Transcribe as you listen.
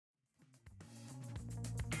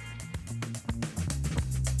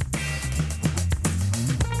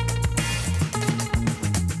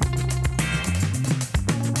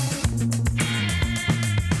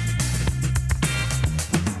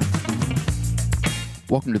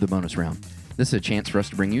Welcome to the bonus round. This is a chance for us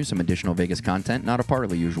to bring you some additional Vegas content, not a part of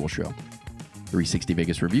the usual show. 360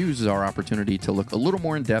 Vegas Reviews is our opportunity to look a little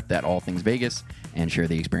more in depth at all things Vegas and share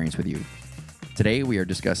the experience with you. Today we are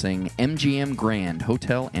discussing MGM Grand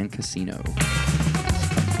Hotel and Casino.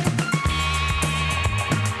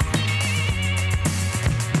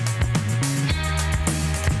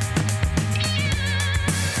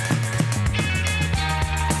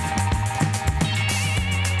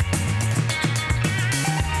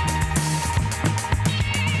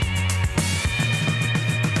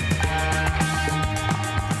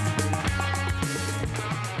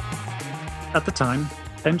 At the time,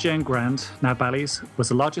 MGM Grand, now Bally's, was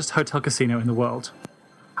the largest hotel casino in the world.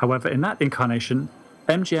 However, in that incarnation,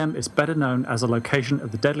 MGM is better known as a location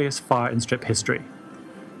of the deadliest fire in Strip history.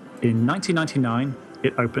 In 1999,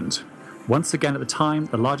 it opened. Once again at the time,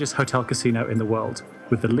 the largest hotel casino in the world,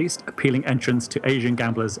 with the least appealing entrance to Asian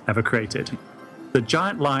gamblers ever created. The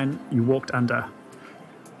giant lion you walked under.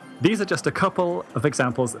 These are just a couple of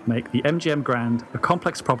examples that make the MGM Grand a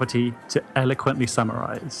complex property to eloquently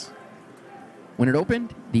summarize. When it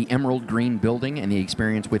opened, the emerald green building and the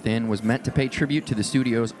experience within was meant to pay tribute to the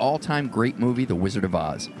studio's all-time great movie, The Wizard of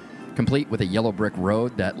Oz, complete with a yellow brick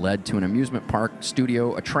road that led to an amusement park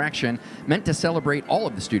studio attraction meant to celebrate all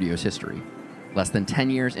of the studio's history. Less than 10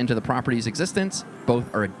 years into the property's existence,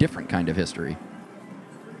 both are a different kind of history.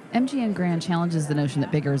 MGM Grand challenges the notion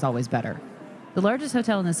that bigger is always better. The largest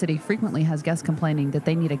hotel in the city frequently has guests complaining that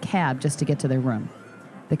they need a cab just to get to their room.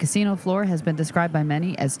 The casino floor has been described by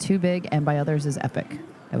many as too big and by others as epic.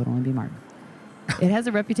 That would only be Martin. It has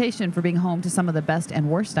a reputation for being home to some of the best and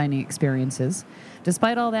worst dining experiences.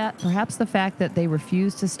 Despite all that, perhaps the fact that they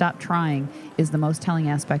refuse to stop trying is the most telling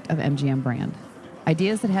aspect of MGM Grand.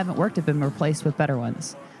 Ideas that haven't worked have been replaced with better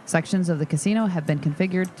ones. Sections of the casino have been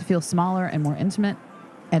configured to feel smaller and more intimate,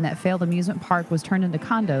 and that failed amusement park was turned into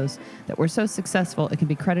condos that were so successful it can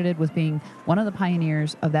be credited with being one of the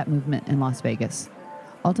pioneers of that movement in Las Vegas.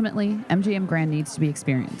 Ultimately, MGM Grand needs to be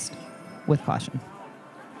experienced, with caution.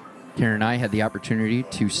 Karen and I had the opportunity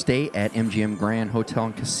to stay at MGM Grand Hotel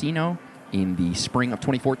and Casino in the spring of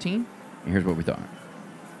 2014, and here's what we thought.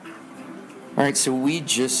 All right, so we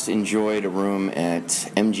just enjoyed a room at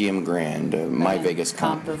MGM Grand, My Vegas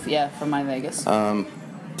comp. From My Vegas.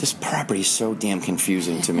 This property is so damn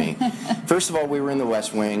confusing to me. First of all, we were in the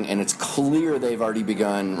West Wing, and it's clear they've already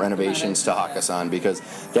begun renovations to hawk us on because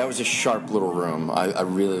that was a sharp little room. I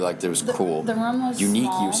really liked it. It was cool. The room was unique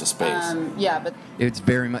small. Use of space. But It's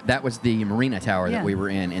very much, that was the Marina Tower that we were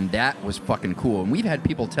in, and that was fucking cool. And we've had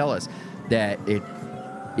people tell us that it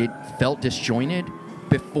felt disjointed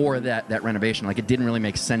before that renovation. Like, it didn't really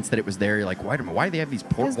make sense that it was there. You're like, why do they have these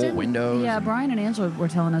porthole windows? Yeah, Brian and Angela were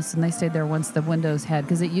telling us, and they stayed there once the windows had,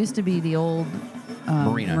 because it used to be the old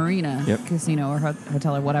Marina casino or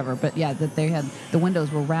hotel or whatever. But yeah, that they had, the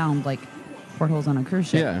windows were round like portholes on a cruise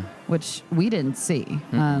ship, which we didn't see.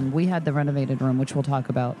 Mm-hmm. We had the renovated room, which we'll talk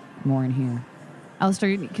about more in here.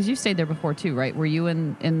 Alistair, because you stayed there before too, right? Were you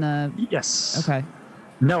in the... Yes. Okay.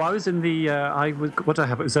 No, I was in the, what did I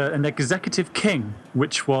have? It was an Executive King,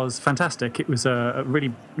 which was fantastic. It was a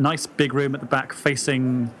really nice big room at the back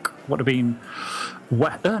facing, what had been,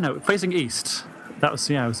 facing east. That was,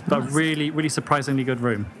 it was a really, really surprisingly good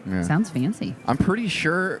room. Yeah. Sounds fancy. I'm pretty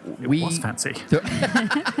sure It was fancy.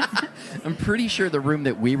 I'm pretty sure the room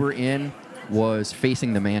that we were in was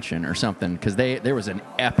facing the mansion or something, because there was an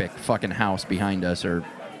epic fucking house behind us or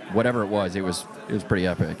whatever it was. It was pretty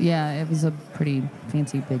epic. Yeah, it was a pretty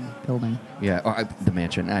fancy big building. Yeah, the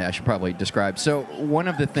mansion. I should probably describe. So one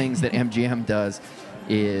of the things that MGM does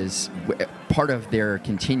is part of their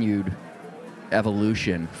continued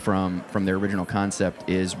evolution from their original concept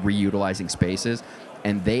is reutilizing spaces,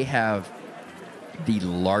 and they have the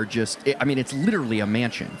largest. It's literally a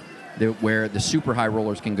mansion where the super high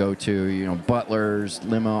rollers can go to, butlers,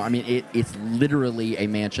 limo. It's literally a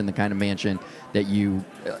mansion, the kind of mansion that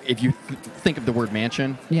if you think of the word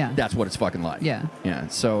mansion, that's what it's fucking like. Yeah.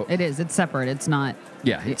 So it is. It's separate. It's not.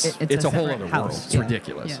 Yeah, it's a whole other world. It's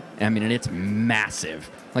ridiculous. Yeah. And it's massive.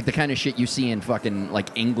 Like the kind of shit you see in fucking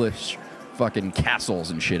like English fucking castles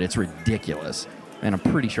and shit. It's ridiculous. And I'm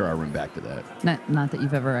pretty sure I run back to that. Not that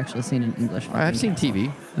you've ever actually seen an English. I've seen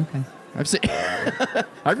TV. Okay. I've seen.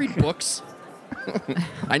 I read books.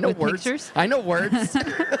 I know With words. pictures? I know words.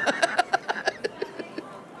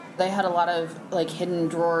 they had a lot of like hidden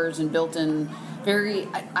drawers and built-in,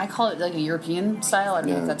 I call it like a European style. I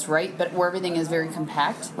don't know if that's right, but where everything is very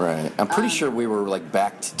compact. Right. I'm pretty sure we were like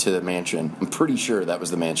backed to the mansion. I'm pretty sure that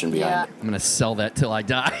was the mansion behind it. I'm gonna sell that till I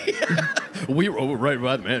die. We were right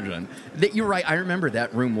by the mansion. You're right. I remember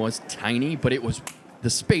that room was tiny, but it was the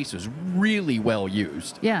space was really well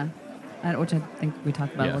used. Yeah, which I think we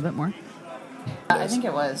talked about a little bit more. I think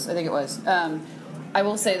it was. I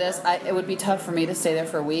will say this: it would be tough for me to stay there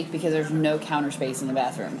for a week because there's no counter space in the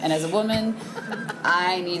bathroom, and as a woman,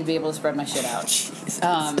 I need to be able to spread my shit out. So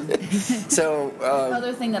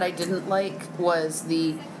Another thing that I didn't like was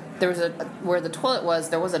where the toilet was.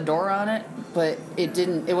 There was a door on it, but it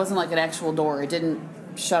didn't. It wasn't like an actual door. It didn't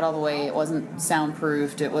shut all the way. It wasn't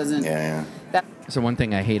soundproofed. It wasn't. Yeah. So one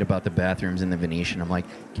thing I hate about the bathrooms in the Venetian, I'm like,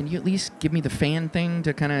 can you at least give me the fan thing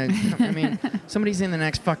to kind of, I mean, somebody's in the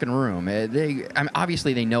next fucking room.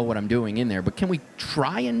 Obviously they know what I'm doing in there, but can we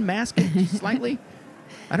try and mask it slightly?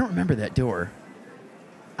 I don't remember that door.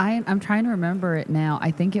 I'm trying to remember it now.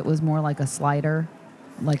 I think it was more like a slider,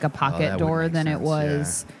 like a pocket door than it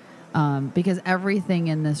was. Yeah. Because everything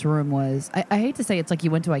in this room was, I hate to say it's like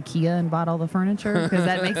you went to IKEA and bought all the furniture because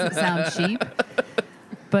that makes it sound cheap.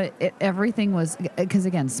 But everything was, because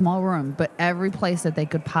again, small room, but every place that they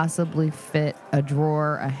could possibly fit a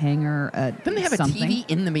drawer, a hanger, Didn't they have something. a TV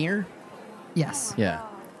in the mirror? Yes. Yeah.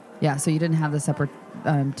 Yeah, so you didn't have the separate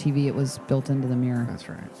TV. It was built into the mirror. That's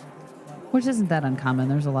right. Which isn't that uncommon.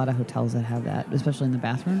 There's a lot of hotels that have that, especially in the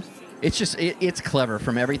bathrooms. It's just, it's clever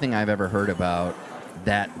from everything I've ever heard about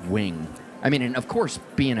that wing. I mean, and of course,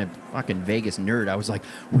 being a fucking Vegas nerd, I was like,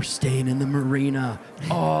 we're staying in the marina.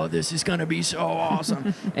 Oh, this is going to be so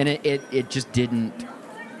awesome. And it just didn't,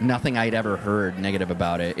 nothing I'd ever heard negative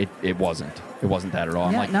about it. It wasn't that at all.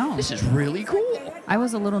 I'm like, no. This is really cool. I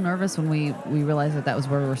was a little nervous when we realized that was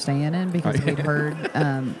where we were staying in because we'd heard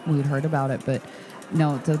about it. But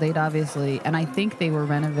no, so they'd obviously, and I think they were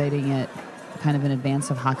renovating it kind of in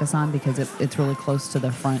advance of Hakkasan because it's really close to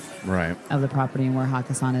the front of the property and where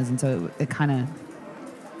Hakkasan is, and so it kind of,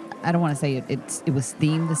 I don't want to say it was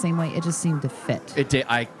themed the same way. It just seemed to fit. It did.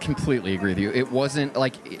 I completely agree with you. It wasn't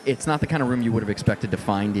like, it's not the kind of room you would have expected to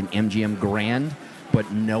find in MGM Grand,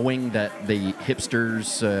 but knowing that the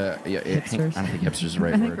hipsters, Hipsters? I don't think hipsters is the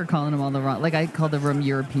right I think word. we're calling them all the wrong. Like I called the room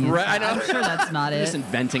European. Right, I know. I'm sure that's not I'm it. just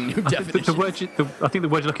inventing new I definitions. think the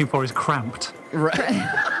word you're looking for is cramped.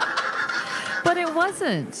 Right. But it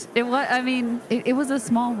wasn't. It was. I mean, it was a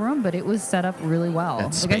small room, but it was set up really well. That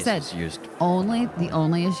Like I space said, was used. the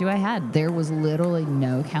only issue I had, there was literally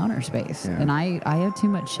no counter space, Yeah. and I have too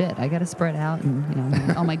much shit. I got to spread out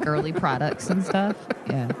and all my girly products and stuff.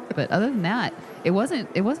 Yeah, but other than that, it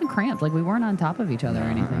wasn't cramped. Like we weren't on top of each other or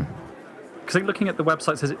anything. Because looking at the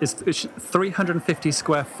website, it says it's 350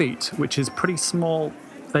 square feet, which is pretty small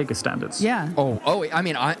Vegas standards. Yeah. Oh! I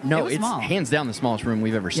mean, It was it's small. hands down the smallest room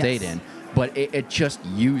we've ever stayed Yes. in. But it just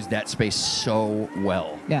used that space so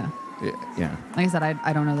well. Yeah. Yeah. Like I said,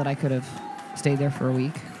 I don't know that I could have stayed there for a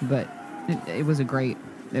week, but it was a great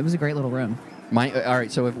little room. All right.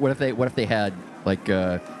 So what if they had like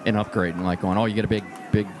an upgrade and like going, oh, you get a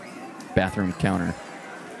big bathroom counter.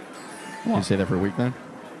 Well, You stay there for a week then?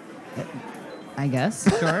 I guess.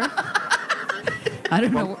 Sure. I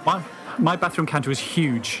don't know. My bathroom counter was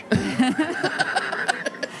huge,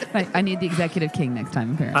 I need the executive king next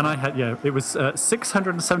time, apparently. and I had it was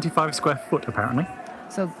 675 square foot apparently.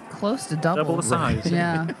 So close to double. Double the size.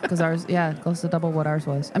 Yeah, because ours, close to double what ours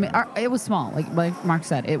was. I mean, it was small. Like Mark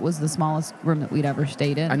said, it was the smallest room that we'd ever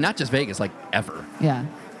stayed in. And not just Vegas, like ever. Yeah.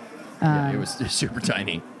 Yeah, it was super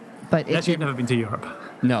tiny. But Yes, you've never been to Europe.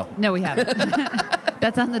 No. No, we haven't.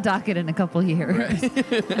 That's on the docket in a couple years.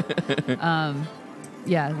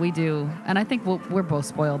 Yeah, we do. And I think we're both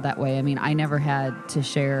spoiled that way. I mean, I never had to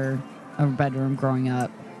share a bedroom growing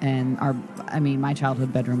up. And my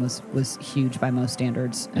childhood bedroom was huge by most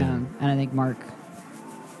standards. And I think Mark,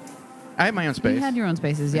 I had my own space. you had your own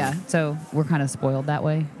spaces, yeah. So we're kind of spoiled that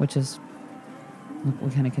way, which is, we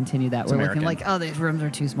kind of continue that. It's We're American. looking like, oh, these rooms are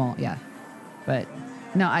too small. Yeah. But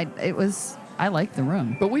no, I liked the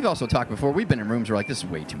room. But we've also talked before. We've been in rooms where like, this is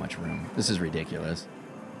way too much room. This is ridiculous.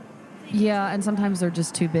 Yeah, and sometimes they're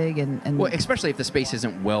just too big and Well, especially if the space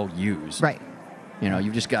isn't well used. right. You know,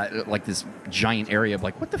 you've just got like this giant area of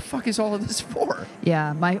like, what the fuck is all of this for?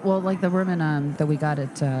 Yeah, like the room in that we got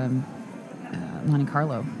at Monte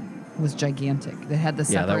Carlo was gigantic. It had the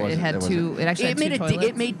Yeah, that separate. wasn't- It had that two. wasn't- It actually had two toilets.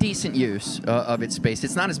 It made decent use of its space.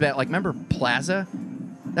 It's not as bad. Like, remember Plaza?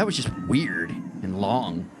 That was just weird and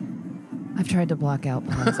long. I've tried to block out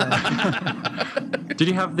Plaza. Did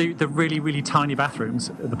you have the really, really tiny bathrooms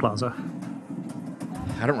at the plaza?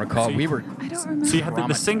 I don't recall. So we were. I don't remember. So you had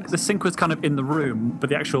the sink. The sink was kind of in the room, but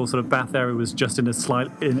the actual sort of bath area was just in its slight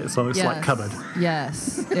cupboard.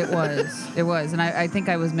 Yes, it was. It was, and I think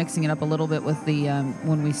I was mixing it up a little bit with the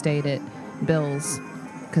when we stayed at Bill's,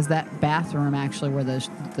 because that bathroom actually where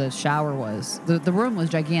the shower was, the room was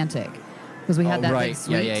gigantic. because we had that right. big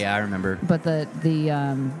suite. Yeah, I remember. But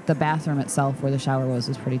the bathroom itself, where the shower was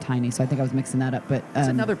pretty tiny. So I think I was mixing that up. But It's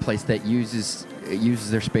another place that uses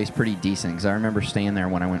their space pretty decent, because I remember staying there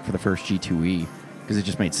when I went for the first G2E, because it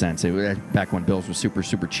just made sense. It was back when bills was super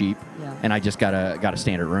cheap, Yeah. and I just got a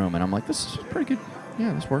standard room, and I'm like, this is pretty good.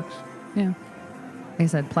 Yeah, this works. Yeah. Like I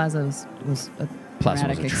said, Plaza was a Plaza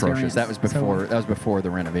was traumatic atrocious. experience. That was before the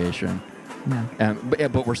renovation. Yeah.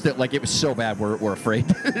 But we're still, like, it was so bad we're afraid.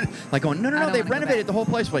 Like going, no, I don't they wanna go renovated back. the whole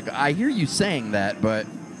place. Like, I hear you saying that, but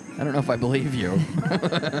I don't know if I believe you.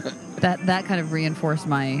 That kind of reinforced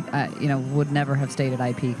my, would never have stayed at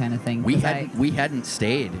IP kind of thing. We 'Cause hadn't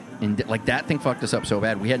stayed in, like, that thing fucked us up so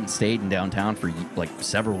bad. We hadn't stayed in downtown for like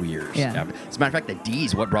several years. Yeah. As a matter of fact, the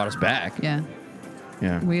D's what brought us back. Yeah.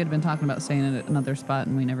 Yeah. We had been talking about staying at another spot,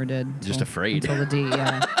 and we never did. Just afraid. Until the D,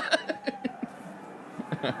 yeah.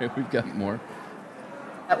 We've got more.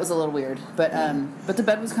 That was a little weird, but the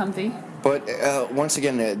bed was comfy. But once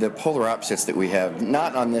again, the polar opposites that we have,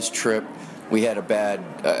 not on this trip. We had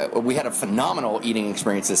a phenomenal eating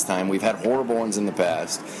experience this time. We've had horrible ones in the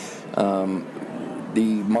past.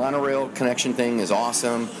 The monorail connection thing is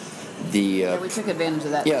awesome. Yeah, we took advantage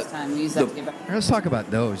of that this time. We used that to get back. Let's talk about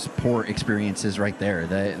those poor experiences right there.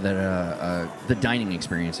 The dining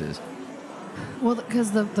experiences. Well,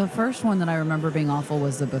 because the first one that I remember being awful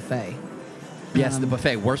was the buffet. Yes, the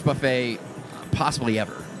buffet, worst buffet possibly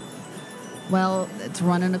ever. Well, it's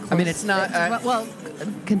running a close... I mean, it's not... well,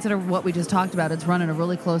 consider what we just talked about. It's running a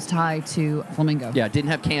really close tie to Flamingo. Yeah, it didn't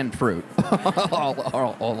have canned fruit.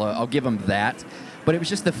 I'll give them that. But it was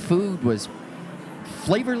just the food was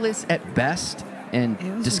flavorless at best and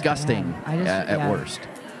It was disgusting bad. at worst.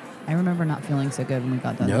 I remember not feeling so good when we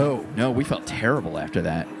got done. No, we felt terrible after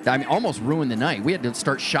that. I mean, almost ruined the night. We had to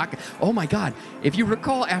start shocking. Oh my God! If you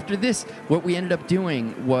recall, after this, what we ended up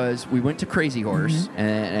doing was we went to Crazy Horse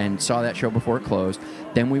and saw that show before it closed.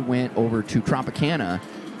 Then we went over to Tropicana,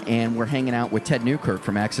 and we're hanging out with Ted Newkirk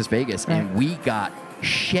from Access Vegas, and we got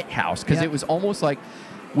shit house because it was almost like.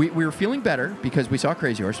 We were feeling better because we saw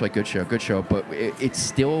Crazy Horse, like good show, but it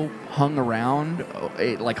still hung around,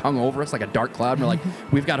 it like hung over us like a dark cloud. And we're like,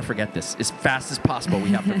 we've got to forget this as fast as possible. We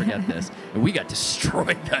have to forget this, and we got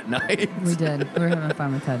destroyed that night. We did. We were having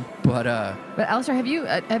fun with Ted. But Alistair, have you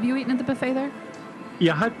eaten at the buffet there?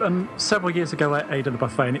 Yeah, I had several years ago I ate at the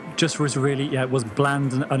buffet, and it just was really it was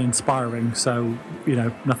bland and uninspiring. So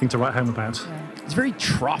nothing to write home about. it's very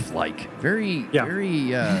trough-like, very.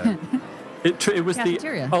 It was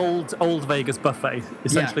Cafeteria. the old Vegas buffet.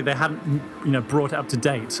 Essentially, they hadn't brought it up to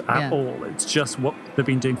date at all. It's just what they've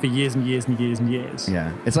been doing for years and years and years and years.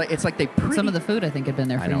 Yeah, it's like they pretty. Some of the food I think had been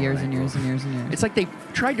there I for know, years right? and years and years and years. It's like they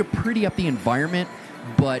tried to pretty up the environment,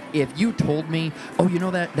 but if you told me,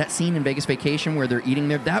 that scene in Vegas Vacation where they're eating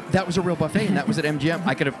there, that was a real buffet and that was at MGM,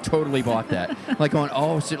 I could have totally bought that. Like going,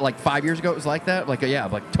 so like 5 years ago it was like that? Like, yeah,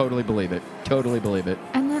 like totally believe it. Totally believe it.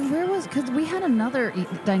 And then because we had another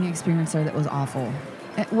dining experience there that was awful.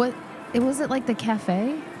 Was it like the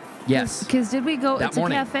cafe? Yes. Because did we go? That It's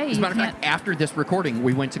morning. a cafe. As a matter of fact, after this recording,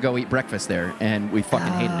 we went to go eat breakfast there, and we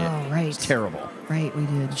fucking hated it. Oh, right. It's terrible. Right, we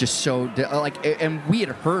did. Just so and we had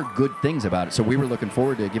heard good things about it, so we were looking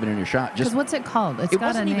forward to giving it a shot. Because what's it called? It's got a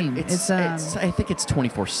wasn't name. Even, I think it's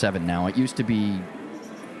 24/7 now. It used to be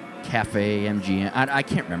Cafe MGM. I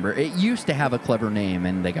can't remember. It used to have a clever name,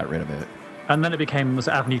 and they got rid of it. And then it became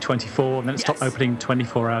Avenue 24, and then it stopped opening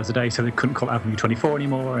 24 hours a day, so they couldn't call it Avenue 24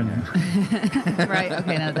 anymore. And Right.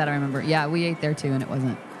 Okay, now that I remember. Yeah, we ate there too, and it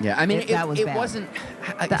wasn't. Yeah, I mean, that was it bad. wasn't.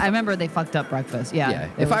 I remember they fucked up breakfast. Yeah.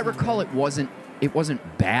 If I recall, it wasn't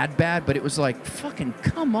bad, but it was like, fucking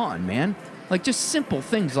come on, man. Like, just simple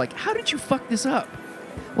things like, how did you fuck this up?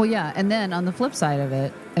 Well, yeah, and then on the flip side of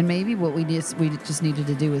it, and maybe what we just needed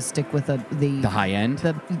to do is stick with the high end,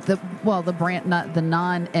 the brand, not the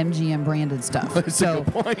non-MGM branded stuff. That's a good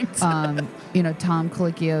point. Tom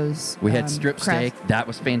Colicchio's. We had strip steak. That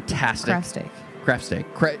was fantastic. Craft steak. Craft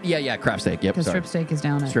steak. Craft steak. Yep. Because strip steak is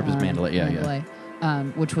down at Strip is Mandalay. Yeah.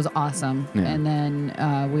 Which was awesome. Yeah. And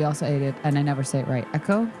then we also ate it, and I never say it right.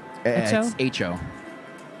 Echo. It's H.O.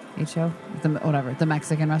 H.O. The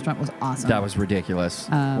Mexican restaurant was awesome. That was ridiculous.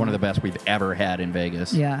 One of the best we've ever had in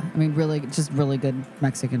Vegas. Yeah, I mean, really good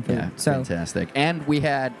Mexican food. Yeah, so fantastic. And we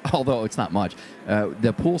had, although it's not much,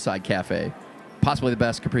 the poolside cafe, possibly the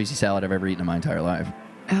best caprese salad I've ever eaten in my entire life.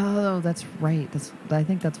 Oh, that's right. I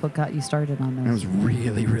think that's what got you started on those. It was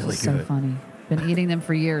really, really So good. funny. Been eating them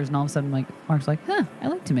for years, and all of a sudden, Mark's like, I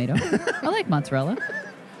like tomato. I like mozzarella.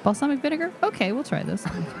 Balsamic vinegar? Okay, we'll try this.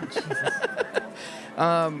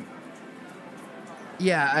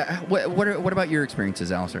 Yeah. What about your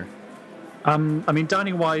experiences, Alistair? I mean,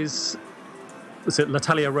 dining wise, was it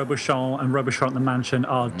L'Atelier Robuchon and Robuchon at the Mansion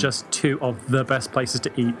are just two of the best places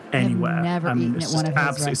to eat anywhere. never eaten it's at one just of his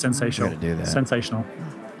absolutely restaurants. sensational. Gotta do that. Sensational.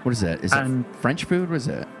 What is that? Is And- it French food? What is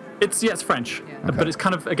it? It's French, but it's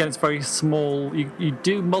kind of, again, it's very small. You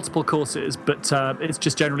do multiple courses, but it's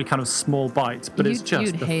just generally kind of small bites. But it's just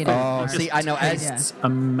You'd the hate food it. Oh, just see, I know. tastes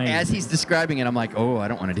amazing. As he's describing it, I'm like, oh, I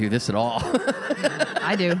don't want to do this at all.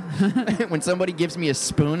 I do. When somebody gives me a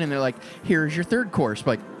spoon and they're like, here's your third course, I'm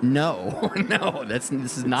like, no, no, this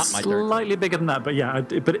is not my third. Slightly bigger than that, but yeah,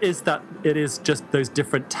 but it is just those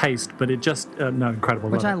different tastes, but it just incredible.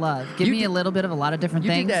 Which I love. Give You me did- a little bit of a lot of different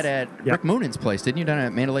You things. did that at Yeah. Rick Moonan's place, didn't you? Down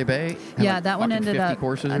at Mandalay Bay? Had Yeah, like that one fucking ended 50 up.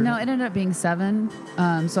 courses or No, something? it ended up being 7.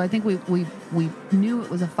 So I think we knew it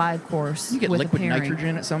was a 5-course. You get with a liquid pairing.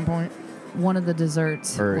 nitrogen at some point? One of the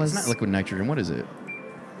desserts Or was it's not liquid nitrogen. What is it?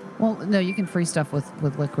 well, no, you can freeze stuff with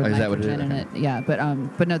liquid Oh, is that what it nitrogen is? in it. Yeah,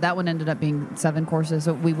 but no, that one ended up being 7 courses.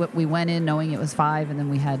 So we went in knowing it was 5, and then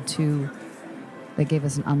we had 2. They gave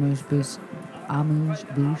us an amuse-bouche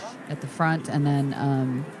at the front, and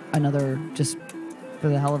then another just for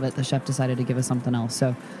the hell of it. The chef decided to give us something else.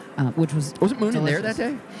 So. Which was Wasn't Moonin there delicious.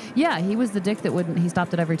 that day? Yeah, he was the dick that wouldn't. He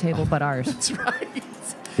stopped at every table but ours. That's right.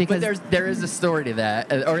 Because- but there is a story to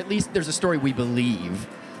that, or at least there's a story we believe.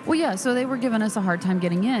 Well, yeah. So they were giving us a hard time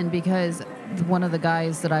getting in because one of the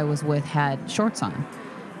guys that I was with had shorts on,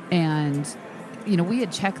 and we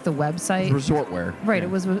had checked the website. Resort wear. Right.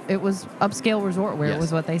 Yeah. It was upscale resort wear. Yes.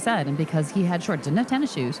 Was what they said, and because he had shorts, didn't have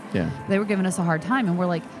tennis shoes. Yeah. They were giving us a hard time, and we're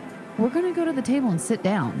like, we're gonna go to the table and sit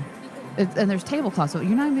down. And there's tablecloths, so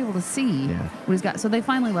you're not gonna be able to see what he's got. So they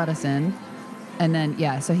finally let us in, and then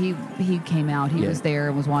so he came out. He was there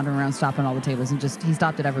and was wandering around, stopping all the tables, and he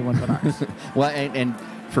stopped at everyone but ours. Well, and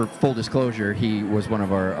for full disclosure, he was one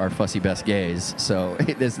of our fussy best gays. So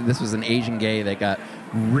this was an Asian gay that got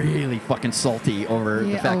really fucking salty over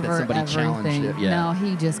the fact that over somebody challenged everything. it. Yeah. No,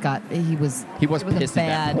 he just got he was He was it a pissed at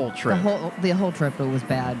that whole trip. The whole trip it was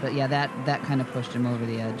bad, but yeah, that kind of pushed him over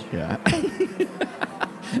the edge. Yeah.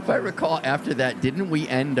 If I recall, after that, didn't we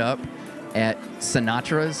end up at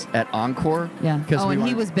Sinatra's at Encore? Yeah. Because And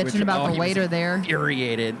he was bitching about the waiter there.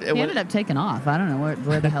 Infuriated. He ended up taking off. I don't know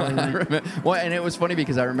where the hell he went. Well, and it was funny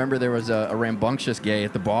because I remember there was a rambunctious gay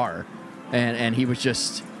at the bar, and he was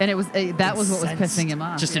just And it was that was what was incensed, pissing him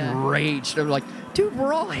off. just yeah. enraged. I'm like, dude,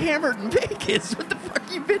 we're all hammered in Vegas. What the fuck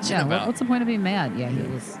are you bitching Yeah, about? what's the point of being mad? Yeah, he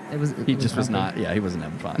was. He just was grumpy. not. Yeah, he wasn't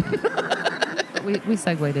having fun. We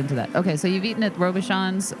segued into that. Okay, so you've eaten at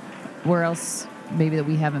Robuchon's. Where else maybe that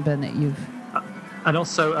we haven't been that you've? And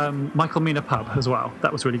also Michael Mina Pub as well.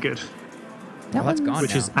 That was really good, That Well, that's one's- gone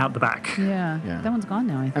which now. is out the back. Yeah, Yeah. that one's gone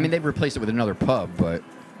now. I think. I mean, they've replaced it with another pub, and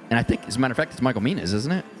I think, as a matter of fact, it's Michael Mina's,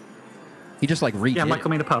 isn't it? He just like redid Yeah, it. Michael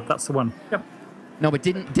Mina Pub. That's the one. Yep. No, but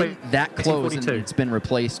didn't that close and 1842. it's been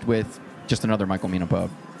replaced with just another Michael Mina pub?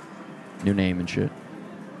 New name and shit.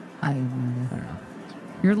 I don't know.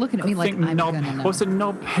 You're looking at me I like think I'm Knob, gonna know. was it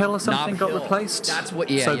Knob Hill or something Knob got Hill. replaced? That's what.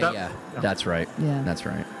 Yeah, So yeah, that- yeah. That's right. Yeah. That's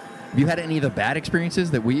right. Have you had any of the bad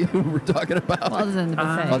experiences that we were talking about? Well, other than the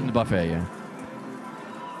buffet. Other than the buffet, yeah.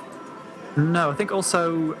 No, I think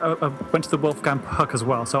also I went to the Wolfgang Puck as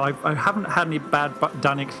well. So I haven't had any bad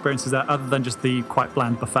dining experiences there other than just the quite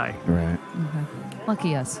bland buffet. Right.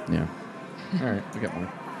 Lucky us. Yeah. All right, we got more.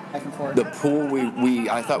 Back and forth. The pool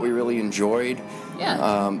I thought we really enjoyed. Yeah.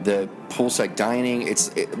 The poolside dining.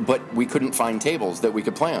 But we couldn't find tables that we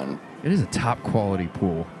could play on. It is a top quality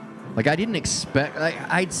pool. Like I didn't expect.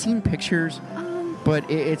 I'd seen pictures, but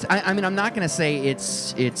it's. I mean, I'm not gonna say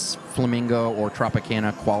it's Flamingo or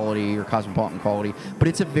Tropicana quality or Cosmopolitan quality, but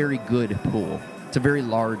it's a very good pool. It's a very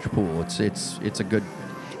large pool. It's a good.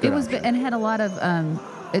 It was, option. and it had a lot of.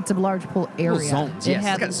 It's a large pool area. zones, It yes,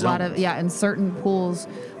 had it's a got lot zones. of and certain pools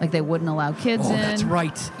like they wouldn't allow kids Oh, in. that's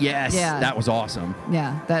right. Yes, Yeah. that was awesome.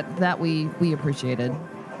 Yeah, that we appreciated.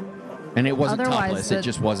 And it wasn't Otherwise, topless. It the-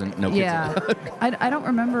 just wasn't no kids. Yeah, allowed. I don't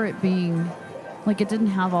remember it being like it didn't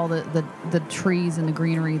have all the trees and the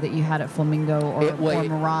greenery that you had at Flamingo or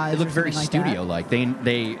Mirage. It looked or very something like that.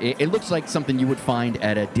 studio-like. It looks like something you would find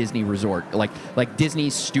at a Disney resort, like Disney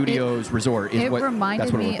Studios Resort. Is It what, reminded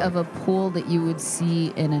that's what me it of a looked pool that you would see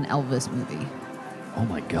in an Elvis movie. like. Oh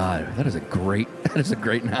my God, that is a great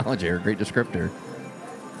analogy or a great descriptor.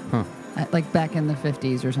 Like back in the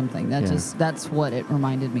 50s or something. That's what it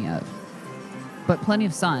reminded me of. But plenty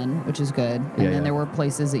of sun, which is good. And then there were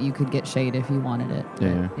places that you could get shade if you wanted it.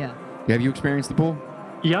 Yeah. Yeah. Have you experienced the pool?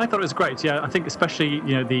 Yeah, I thought it was great. Yeah, I think especially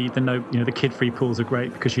the kid-free pools are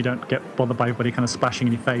great because you don't get bothered by everybody kind of splashing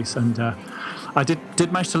in your face. And I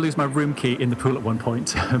did manage to lose my room key in the pool at one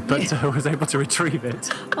point, but I was able to retrieve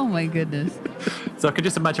it. Oh my goodness. So I could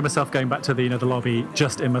just imagine myself going back to the lobby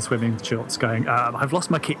just in my swimming shorts, going, "I've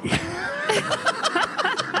lost my key."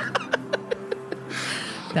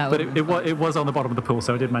 But it was on the bottom of the pool,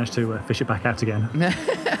 so I did manage to fish it back out again.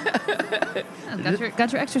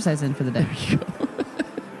 Got your exercise in for the day.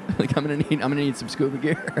 Like I'm gonna need some scuba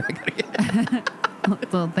gear. I gotta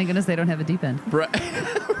get... Well, thank goodness they don't have a deep end. Right.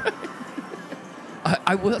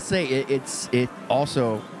 I will say it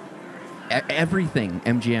also everything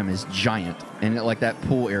MGM is giant, and like that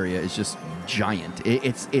pool area is just giant.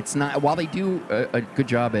 It's not, while they do a good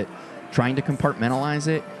job at trying to compartmentalize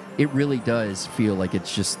it, it really does feel like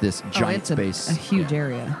it's just this giant space. A huge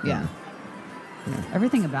area. Yeah.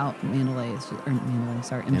 Everything about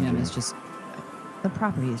MGM is just, the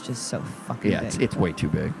property is just so fucking big. It's way too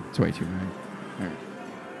big. It's way too big. Right.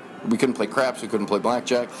 We couldn't play craps. We couldn't play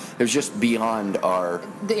blackjack. It was just beyond our.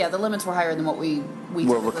 The limits were higher than what we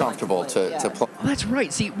we're comfortable to play. Well, that's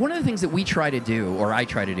right. See, one of the things that we try to do, or I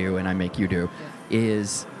try to do, and I make you do,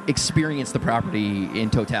 is experience the property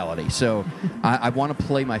in totality. So I want to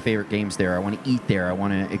play my favorite games there. I want to eat there. I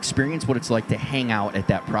want to experience what it's like to hang out at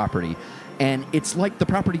that property. And it's like the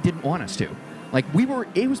property didn't want us to. Like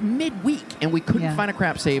it was midweek, and we couldn't find a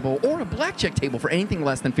craps table or a blackjack table for anything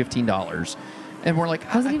less than $15. And we're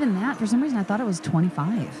like, was it even that? For some reason, I thought it was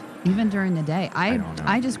 $25, even during the day. I don't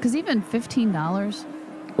know. Because even $15.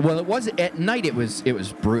 Well, it was at night. It was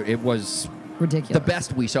Ridiculous. The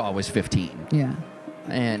best we saw was 15. Yeah.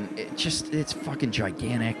 And it's fucking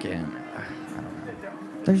gigantic, and I don't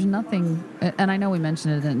know. There's nothing, and I know we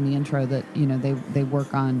mentioned it in the intro that they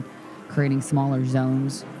work on creating smaller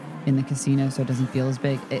zones in the casino so it doesn't feel as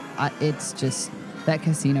big. It's just. That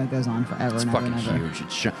casino goes on forever it's and ever fucking and ever.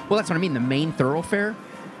 Huge. Well, that's what I mean. The main thoroughfare,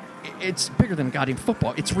 it's bigger than a goddamn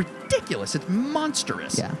football. It's ridiculous. It's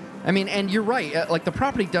monstrous. Yeah. I mean, and you're right. Like, the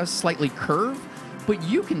property does slightly curve, but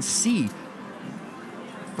you can see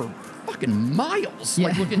for fucking miles.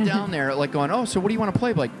 Like, looking down there, like going, oh, so what do you want to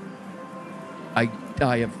play? Like, I'm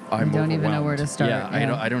don't even know where to start. Yeah,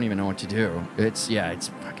 I don't even know what to do. It's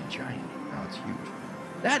fucking giant. Oh, it's huge.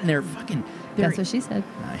 That and they're fucking. That's what she said.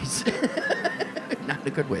 Nice. Not in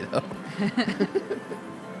a good way, though.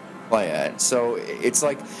 Play at. So it's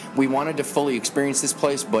like we wanted to fully experience this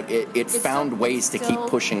place, but it found ways to keep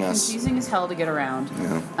pushing us. Confusing as hell to get around.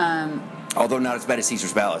 Yeah. Although not as bad as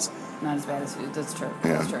Caesar's Palace. Not as bad as that's true.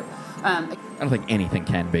 Yeah. That's true. I don't think anything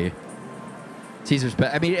can be. Caesar's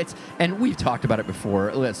Palace. I mean, and we've talked about it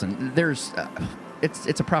before. Listen, there's.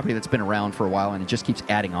 It's a property that's been around for a while, and it just keeps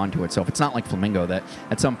adding on to itself. It's not like Flamingo that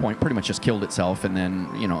at some point pretty much just killed itself, and then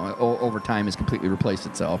over time has completely replaced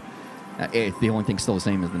itself. The only thing still the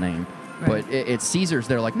same is the name. Right. But it's Caesars.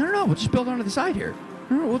 They're like, no, we'll just build onto the side here.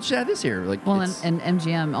 No, we'll just add this here. Like, well, and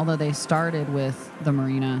MGM, although they started with the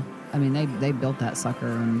marina, I mean they built that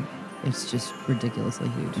sucker, and it's just ridiculously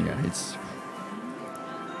huge. Yeah, it's.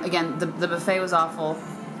 Again, the buffet was awful.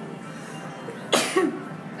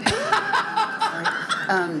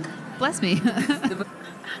 Bless me.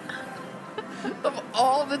 Of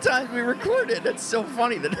all the times we recorded, it's so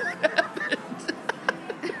funny that it happened.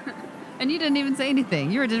 And you didn't even say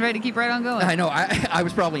anything. You were just ready to keep right on going. I know. I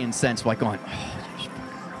was probably incensed, like going, oh, you just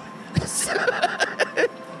fucking ruined this.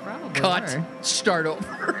 Probably Cut. were. Start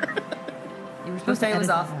over. You were supposed to Buffet was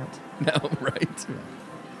edit that awful. out. No, right.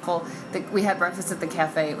 Full. We had breakfast at the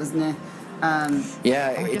cafe. It was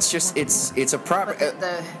it's a proper.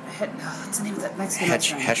 What's the name of that Mexican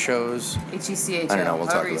restaurant? Hechos. H-E-C-H-O. I don't know. We'll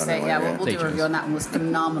talk about it later. We'll do a review on that one. It was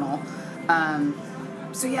phenomenal.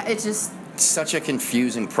 So yeah, it's just such a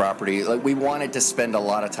confusing property. Like, we wanted to spend a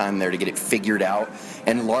lot of time there to get it figured out,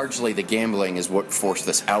 and largely the gambling is what forced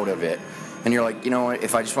us out of it. And you're like,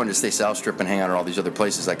 if I just wanted to stay South Strip and hang out at all these other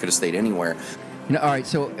places, I could have stayed anywhere. All right,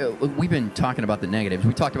 so we've been talking about the negatives.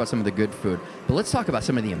 We talked about some of the good food, but let's talk about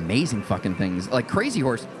some of the amazing fucking things. Like Crazy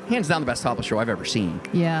Horse, hands down the best topless show I've ever seen.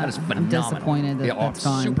 Yeah, that is phenomenal. I'm disappointed that that's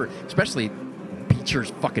gone. Super, especially Beecher's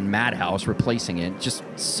fucking Madhouse replacing it. Just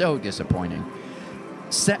so disappointing.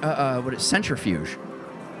 What is Centrifuge?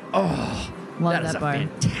 Oh, love that is that a bar.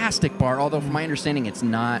 fantastic bar. Although, from my understanding, it's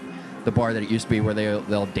not the bar that it used to be, where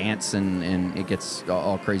they'll dance and it gets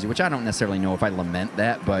all crazy. Which I don't necessarily know if I lament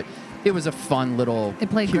that, but it was a fun little. It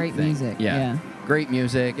played great thing. music. Yeah. Great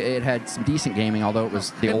music. It had some decent gaming, although it was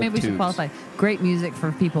the old Maybe we should tubes. qualify. Great music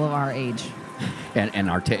for people of our age. And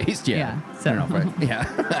our taste, yeah. Yeah, so. I don't know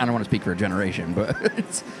if I don't want to speak for a generation, but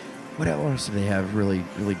what else do they have? Really,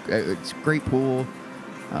 really, it's great pool.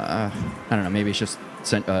 I don't know. Maybe it's just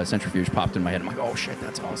centrifuge popped in my head. I'm like, oh shit,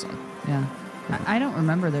 that's awesome. Yeah. I don't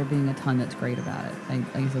remember there being a ton that's great about it.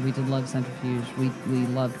 Like I said, we did love Centrifuge. We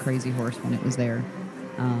loved Crazy Horse when it was there.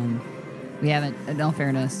 We haven't, in all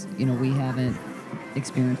fairness, we haven't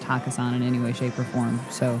experienced Hakkasan in any way, shape, or form.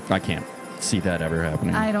 So I can't see that ever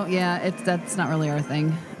happening. That's not really our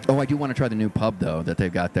thing. Oh, I do want to try the new pub though that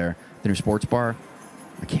they've got there. The new sports bar.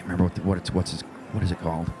 I can't remember what is it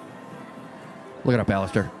called. Look it up,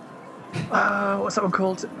 Alistair. What's that one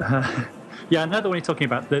called? Yeah, another one you're talking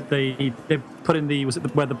about. That they put in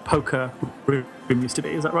where the poker room used to be?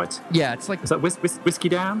 Is that right? Yeah, it's like. Is that Whiskey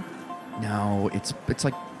Down? No, it's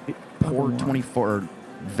like Pour 24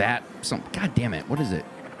 VAT. God damn it! What is it?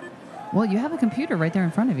 Well, you have a computer right there in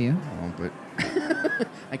front of you. Oh, but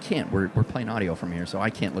I can't. We're playing audio from here, so I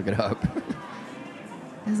can't look it up.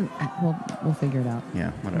 We'll figure it out.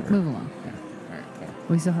 Yeah, whatever. Move along. Yeah. All right. Cool.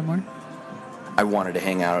 We still have more? I wanted to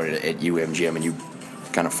hang out at UMGM, and you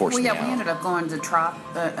kind of forced me out. We ended up going to Trop,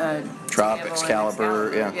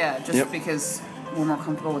 Excalibur, yeah. Yeah, just because we're more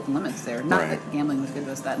comfortable with the limits there. Not that gambling was good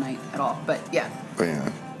to us that night at all, but yeah. But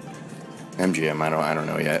yeah. MGM, I don't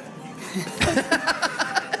know yet.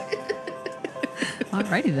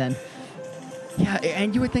 Alrighty then. Yeah,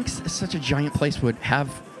 and you would think such a giant place would have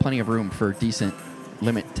plenty of room for decent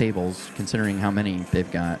limit tables, considering how many they've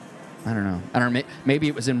got. I don't know. Maybe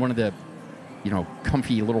it was in one of the,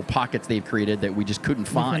 comfy little pockets they've created that we just couldn't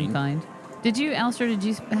find. Did you, Alistair,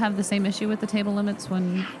 have the same issue with the table limits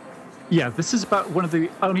when... Yeah, this is about one of the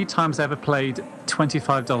only times I ever played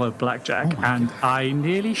 $25 blackjack, and God. I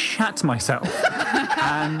nearly shat myself.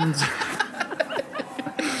 And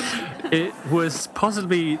it was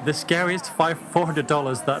possibly the scariest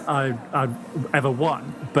 $400 that I've ever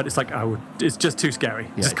won. But it's like, it's just too scary.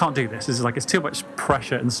 Yeah. Just can't do this. It's too much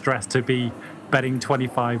pressure and stress to be betting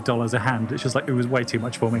 $25 a hand. It's just like, it was way too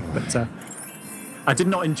much for me. But I did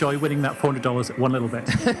not enjoy winning that $400 one little bit.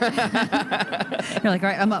 You're like, all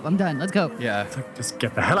right, I'm up, I'm done, let's go. Yeah. It's like, just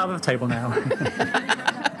get the hell out of the table now.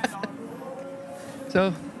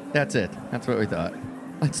 So, that's it. That's what we thought.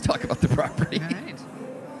 Let's talk about the property. All right.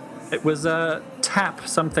 It was a tap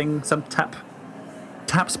sports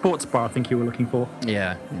bar, I think you were looking for.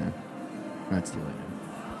 Yeah. That's too late.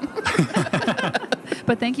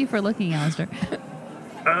 But thank you for looking, Alistair.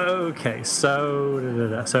 Okay, so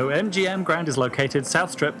MGM Grand is located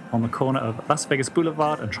South Strip on the corner of Las Vegas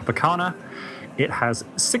Boulevard and Tropicana. It has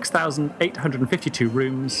 6,852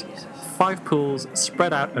 rooms, 5 pools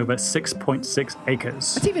spread out over 6.6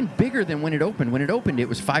 acres. It's even bigger than when it opened. When it opened, it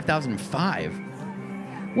was 5,005.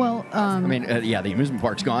 Well, the amusement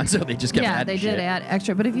park's gone, so they just kept adding they did add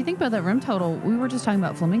extra. But if you think about that room total, we were just talking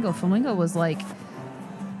about Flamingo. Flamingo was like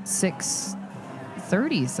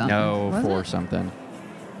 630 something. No, was 4 it? something.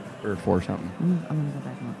 Or 4 something. I'm going to go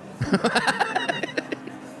back and look.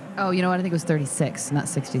 Oh, you know what? I think it was 36, not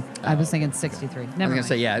 60. I was thinking 63. Never I was going to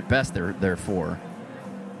say, at best, they're 4.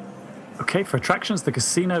 Okay, for attractions, the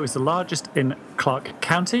casino is the largest in Clark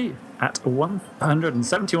County at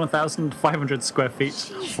 171,500 square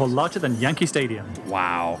feet, or larger than Yankee Stadium.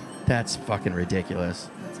 Wow. That's fucking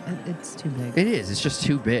ridiculous. It's too big. It is. It's just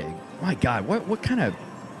too big. My God, what kind of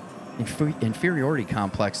inferiority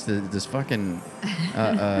complex this fucking...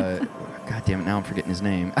 God damn it, now I'm forgetting his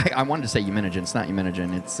name. I wanted to say Eumenogen. It's not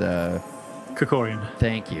Eumenogen. It's... Kokorian.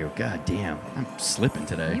 Thank you. God damn. I'm slipping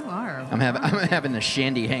today. You are. I'm having the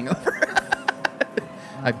shandy hangover.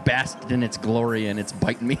 I basked in its glory and it's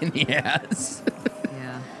biting me in the ass.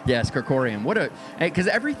 Yeah. Yes, Kokorian. Because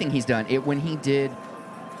everything he's done, when he did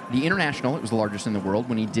the International, it was the largest in the world.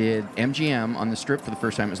 When he did MGM on the Strip for the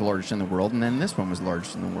first time, it was the largest in the world. And then this one was the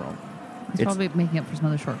largest in the world. It's probably making up for some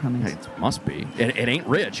other shortcomings. It must be. It ain't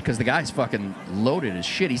rich because the guy's fucking loaded as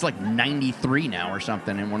shit. He's like 93 now or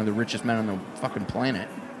something and one of the richest men on the fucking planet.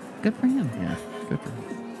 Good for him. Yeah, good for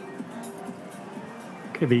him.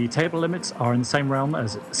 Okay, the table limits are in the same realm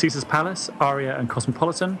as Caesar's Palace, Aria, and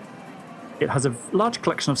Cosmopolitan. It has a large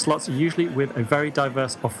collection of slots, usually with a very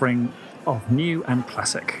diverse offering of new and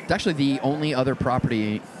classic. It's actually the only other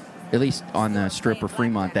property, at least on the Strip or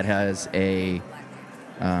Fremont, that has a...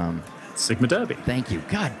 Sigma Derby. Thank you.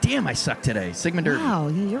 God damn, I suck today. Sigma Derby. Wow,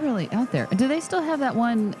 yeah, you're really out there. Do they still have that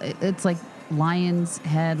one? It's like Lion's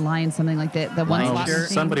Head, something like that. That one slot machine?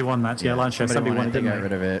 Somebody won that. Yeah, Lion's Share. Somebody won it. They got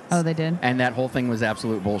rid of it. Oh, they did? And that whole thing was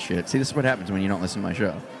absolute bullshit. See, this is what happens when you don't listen to my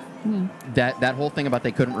show. Yeah. That whole thing about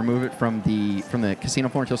they couldn't remove it from the casino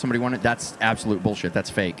floor until somebody won it, that's absolute bullshit.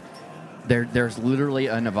 That's fake. There's literally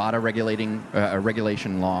a Nevada regulation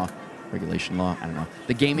law. I don't know.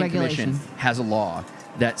 The Gaming Commission has a law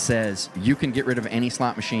that says you can get rid of any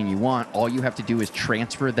slot machine you want. All you have to do is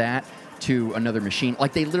transfer that to another machine.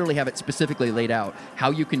 Like, they literally have it specifically laid out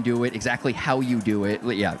how you can do it, exactly how you do it.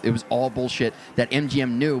 Yeah, it was all bullshit that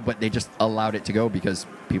MGM knew, but they just allowed it to go because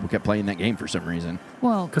people kept playing that game for some reason.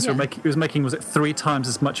 Well, Because it was making, was it 3 times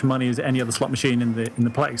as much money as any other slot machine in the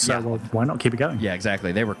place? So, Yeah. well, why not keep it going? Yeah,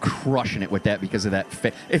 exactly. They were crushing it with that because of that.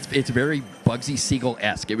 It's very Bugsy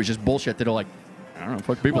Siegel-esque. It was just bullshit that are like, I don't know,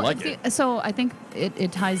 fuck, people like it. So I think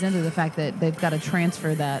it ties into the fact that they've got to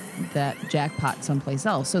transfer that jackpot someplace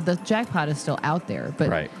else. So the jackpot is still out there. But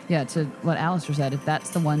Right. yeah, to what Alistair said, if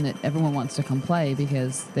that's the one that everyone wants to come play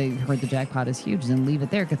because they heard the jackpot is huge, then leave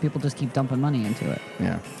it there because people just keep dumping money into it.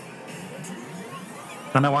 Yeah.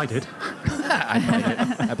 I know I did. I played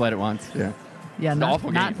it. I played it once. Yeah. Yeah, an not,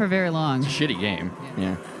 awful not game. for very long. It's a shitty game.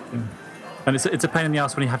 Yeah. And it's a pain in the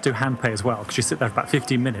ass when you have to hand pay as well, because you sit there for about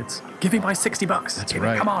 15 minutes. Give me my $60. That's Give me-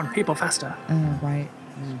 right. Come on, people, faster. Right.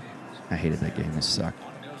 I hated that game. It sucked.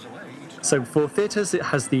 So for theatres, it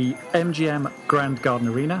has the MGM Grand Garden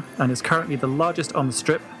Arena and is currently the largest on the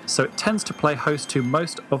Strip, so it tends to play host to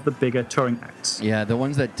most of the bigger touring acts. Yeah, the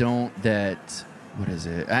ones that don't, what is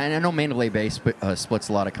it? And I know Mandalay Bay splits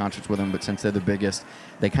a lot of concerts with them, but since they're the biggest,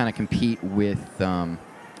 they kind of compete with the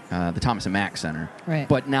Thomas and Mack Center. Right.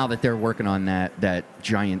 But now that they're working on that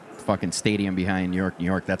giant fucking stadium behind New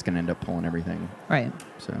York, that's going to end up pulling everything. Right.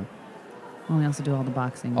 So Well, we also do all the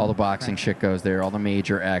boxing. all the boxing crap. shit goes there. All the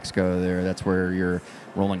major acts go there. That's where your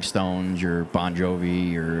Rolling Stones, your Bon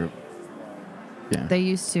Jovi, your They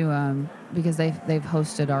used to because they've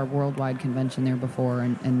hosted our worldwide convention there before,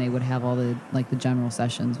 and they would have all the the general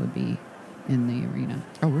sessions would be in the arena.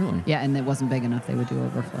 Oh, really? Yeah, and it wasn't big enough; they would do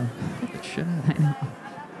overflow. Shit. I know.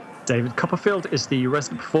 David Copperfield is the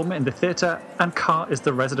resident performer in the theatre, and Carr is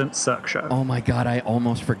the resident Cirque show. Oh my God, I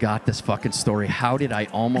almost forgot this fucking story. How did I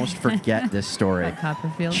almost forget this story? At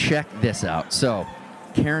Copperfield. Check this out. So,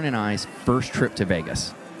 Karen and I's first trip to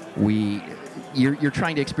Vegas. You're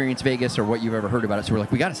trying to experience Vegas or what you've ever heard about it. So we're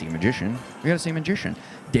like, we got to see a magician.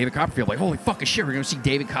 David Copperfield. Like, holy fucking shit, we're going to see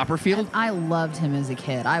David Copperfield? I loved him as a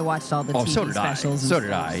kid. I watched all the TV So did I. specials. So and did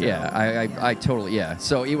stuff, I. so- Yeah, I totally, yeah.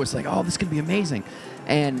 So it was like, oh, this could be amazing.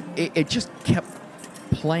 And it just kept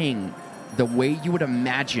playing the way you would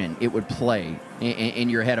imagine it would play in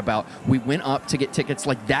your head about, we went up to get tickets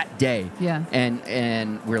like that day. Yeah.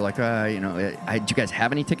 And we're like, do you guys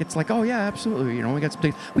have any tickets? Like, oh, yeah, absolutely. We got some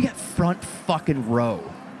tickets. We got front fucking row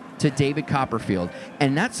to David Copperfield.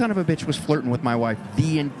 And that son of a bitch was flirting with my wife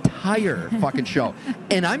the entire fucking show.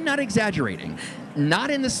 And I'm not exaggerating. Not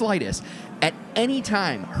in the slightest. At any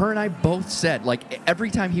time, her and I both said, like, every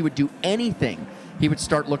time he would do anything, he would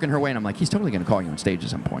start looking her way, and I'm like, he's totally going to call you on stage at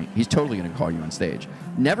some point. He's totally going to call you on stage.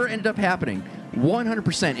 Never ended up happening.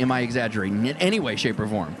 100% am I exaggerating in any way, shape, or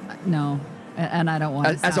form. No, and I don't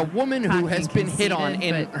want to. As a woman who has been hit on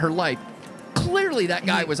in but- her life, clearly that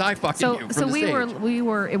guy was I fucking you from So the we stage.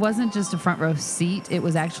 were. It wasn't just a front row seat. It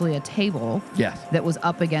was actually a table. Yes. That was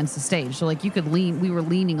up against the stage. So you could lean. We were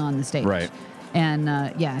leaning on the stage. Right. And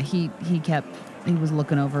he was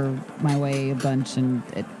looking over my way a bunch, and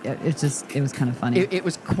it was kind of funny. It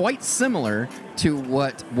was quite similar to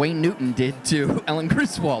what Wayne Newton did to Ellen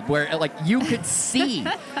Griswold, where you could see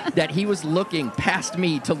that he was looking past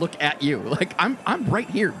me to look at you. Like, I'm right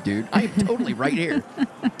here, dude. I am totally right here.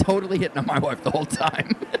 Totally hitting on my wife the whole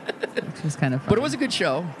time. Which was kind of funny. But it was a good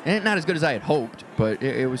show, and not as good as I had hoped, but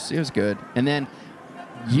it was good. And then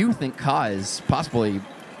you think Ka is possibly.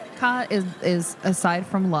 Ka is aside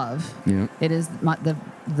from Love, Yeah. it is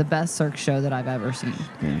the best Cirque show that I've ever seen.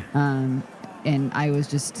 Yeah. And I was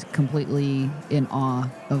just completely in awe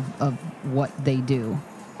of what they do.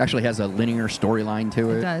 Actually has a linear storyline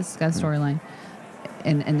to it. It does. It's got a storyline.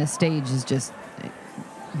 And the stage is just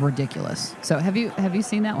ridiculous. So have you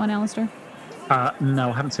seen that one, Alistair? No,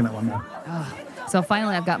 I haven't seen that one, no. So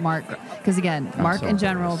finally I've got Mark, because again, Mark so in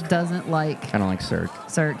general impressed. doesn't like I don't like Cirque.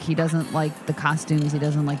 Cirque. He doesn't like the costumes. He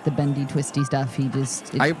doesn't like the bendy, twisty stuff.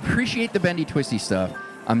 I appreciate the bendy, twisty stuff.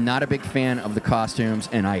 I'm not a big fan of the costumes,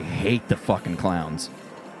 and I hate the fucking clowns.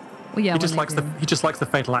 Well, yeah, He just likes the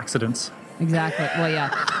fatal accidents. Exactly. Well,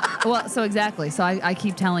 yeah. Well, so exactly. So I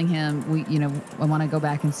keep telling him I want to go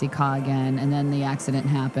back and see Ka again, and then the accident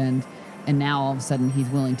happened, and now all of a sudden he's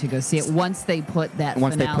willing to go see it once they put that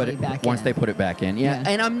finale back in. Once they put it back in, yeah.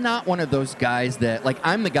 And I'm not one of those guys that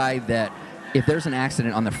I'm the guy that if there's an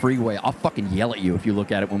accident on the freeway, I'll fucking yell at you if you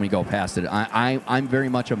look at it when we go past it. I'm very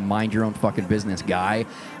much a mind your own fucking business guy,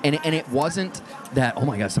 and it wasn't that, oh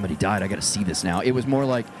my God, somebody died, I got to see this now. It was more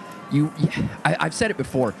like I've said it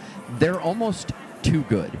before. They're almost too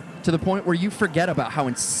good to the point where you forget about how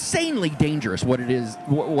insanely dangerous what it is,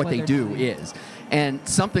 what they do is. And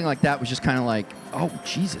something like that was just kind of like, oh,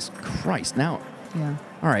 Jesus Christ. Now, Yeah.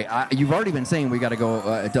 All right, you've already been saying we got to go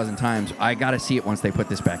a dozen times. I got to see it once they put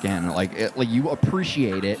this back in. Like you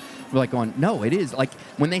appreciate it. We're like going, no, it is. Like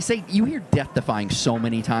when they say, you hear death-defying so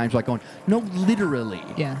many times, like going, no, literally.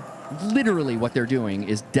 Yeah. Literally what they're doing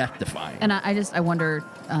is death-defying. And I wonder,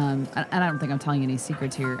 and I don't think I'm telling you any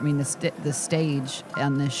secrets here. I mean, the stage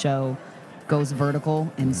on this show goes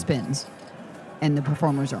vertical and spins, and the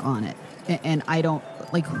performers are on it. And I don't,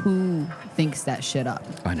 like, who thinks that shit up?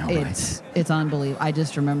 I know, right? It's unbelievable. I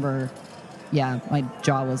just remember, my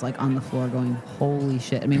jaw was, like, on the floor going, holy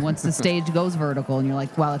shit. I mean, once the stage goes vertical and you're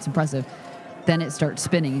like, wow, that's impressive, then it starts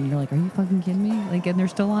spinning and you're like, are you fucking kidding me? Like, and they're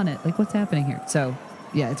still on it. Like, what's happening here? So,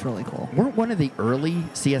 yeah, it's really cool. Weren't one of the early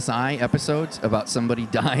CSI episodes about somebody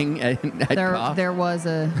dying at cough? There was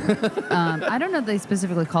a, I don't know if they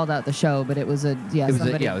specifically called out the show, but it was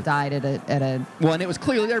somebody died at a. Well, and it was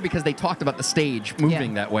clearly there because they talked about the stage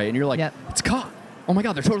moving that way, and you're like, it's cough. Oh my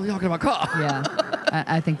God, they're totally talking about cough. Yeah,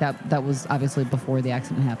 I think that was obviously before the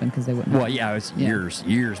accident happened because they wouldn't. Well, yeah, it was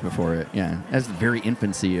years before it. Yeah, that's the very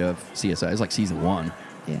infancy of CSI. It's like season 1.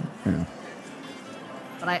 Yeah.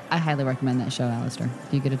 But I highly recommend that show, Alistair.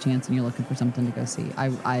 If you get a chance and you're looking for something to go see,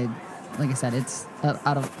 I like I said, it's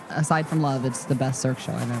aside from Love, it's the best Cirque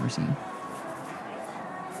show I've ever seen.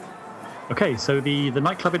 Okay, so the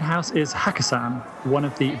nightclub in house is Hakkasan, one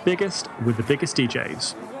of the biggest with the biggest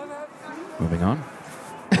DJs. Moving on.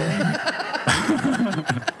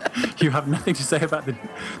 You have nothing to say about the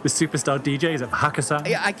superstar DJs of Hakkasan?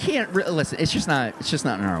 Yeah, I can't listen. It's just not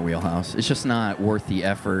in our wheelhouse. It's just not worth the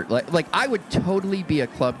effort. Like I would totally be a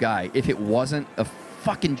club guy if it wasn't a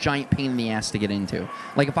fucking giant pain in the ass to get into.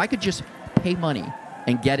 Like if I could just pay money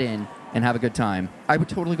and get in and have a good time, I would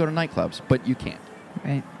totally go to nightclubs. But you can't.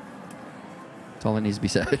 Right. That's all that needs to be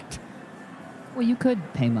said. Well, you could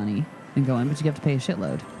pay money and go in, but you have to pay a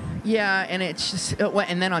shitload. Yeah, and it's just,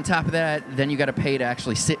 and then on top of that, then you got to pay to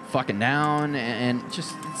actually sit fucking down, and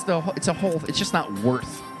just it's just not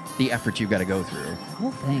worth the effort you've got to go through. The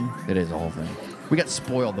whole thing. It is a whole thing. We got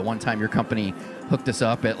spoiled the one time your company hooked us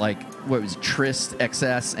up at what was Trist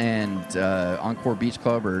XS and Encore Beach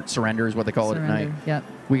Club, or Surrender is what they call it at night. Yep.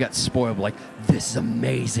 We got spoiled this is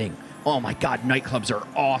amazing. Oh my God, nightclubs are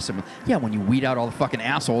awesome. Yeah, when you weed out all the fucking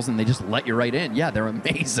assholes and they just let you right in. Yeah, they're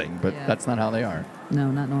amazing, but that's not how they are. No,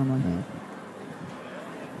 not normally. No.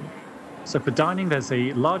 So for dining, there's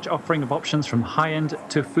a large offering of options from high-end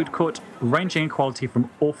to food court, ranging in quality from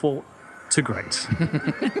awful to great.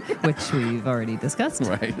 Which we've already discussed.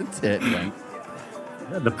 Right, that's it. Right.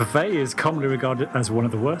 The buffet is commonly regarded as one of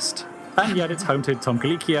the worst, and yet it's home to Tom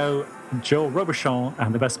Colicchio, Joe Robuchon,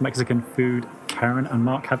 and the best Mexican food Karen and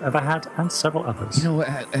Mark have ever had, and several others. You know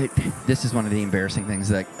what? This is one of the embarrassing things.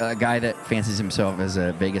 That a guy that fancies himself as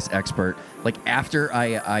a Vegas expert, after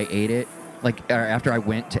I ate it, after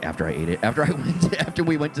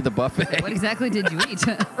we went to the buffet. What exactly did you eat?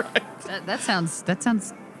 Right. That sounds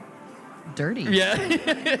dirty. Yeah.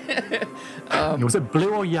 Was it blue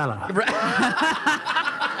or yellow?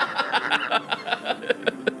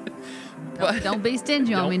 Don't be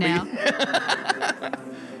stingy on me now.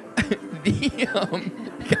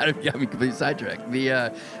 Got me completely sidetracked.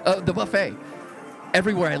 The buffet.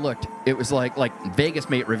 Everywhere I looked, it was like Vegas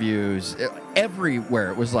Mate reviews.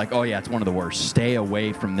 Everywhere it was like, oh yeah, it's one of the worst. Stay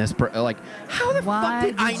away from this. How the fuck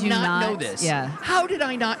did I not know this? Yeah. How did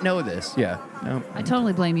I not know this? Yeah. No. I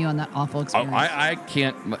totally blame you on that awful experience. I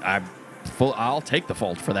can't. I'll take the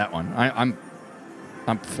fault for that one.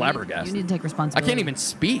 I'm flabbergasted. You need to take responsibility. I can't even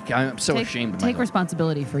speak. I'm so ashamed of myself. Take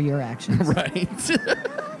responsibility for your actions. Right.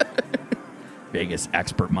 Vegas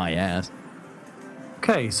expert my ass.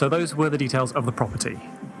 Okay, so those were the details of the property.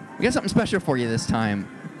 We got something special for you this time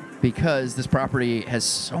because this property has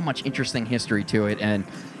so much interesting history to it, and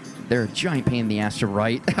they're a giant pain in the ass to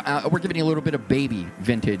write. We're giving you a little bit of baby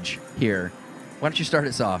vintage here. Why don't you start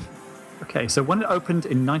us off? Okay, so when it opened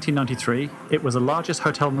in 1993, it was the largest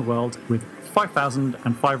hotel in the world with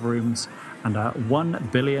 5,005 rooms and a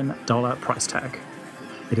 $1 billion price tag.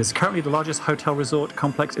 It is currently the largest hotel resort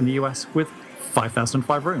complex in the US with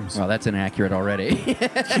 5,005 rooms. Well, that's inaccurate already. We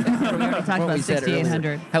already talked about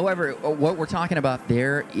 6,800. However, what we're talking about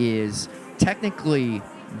there is technically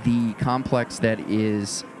the complex that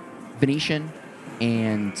is Venetian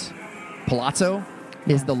and Palazzo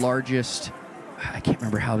is the largest. I can't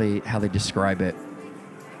remember how they describe it.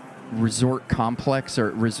 Resort complex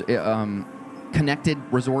or connected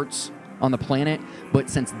resorts on the planet, but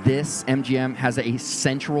since this MGM has a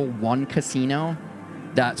central one casino,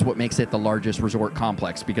 that's what makes it the largest resort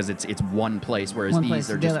complex because it's one place, whereas these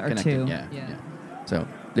are just connected. two. Yeah. So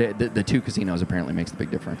the two casinos apparently makes the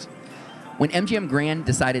big difference. When MGM Grand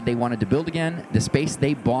decided they wanted to build again, the space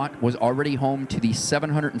they bought was already home to the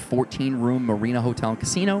 714-room Marina Hotel and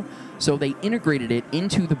Casino, so they integrated it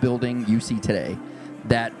into the building you see today.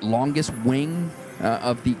 That longest wing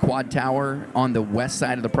of the quad tower on the west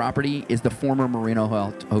side of the property is the former Marina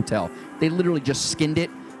Hotel. They literally just skinned it,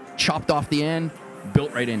 chopped off the end,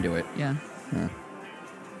 built right into it. Yeah.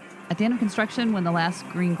 At the end of construction, when the last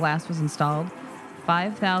green glass was installed,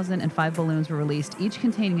 5,005 balloons were released, each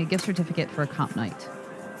containing a gift certificate for a comp night.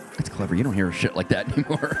 That's clever. You don't hear shit like that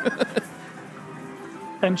anymore.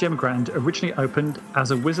 MGM Grand originally opened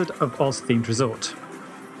as a Wizard of Oz themed resort.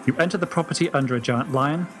 You enter the property under a giant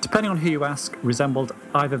lion, depending on who you ask, resembled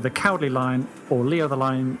either the Cowardly Lion or Leo the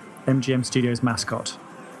Lion, MGM Studios mascot.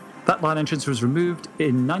 That lion entrance was removed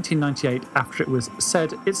in 1998 after it was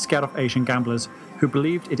said it scared off Asian gamblers who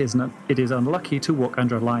believed it is unlucky to walk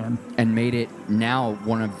under a lion. And made it now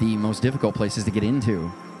one of the most difficult places to get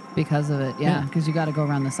into. Because of it, yeah, because you got to go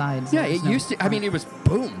around the sides. Yeah, it used to, I mean, it was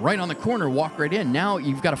boom, right on the corner, walk right in. Now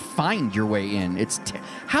you've got to find your way in.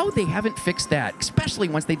 How they haven't fixed that, especially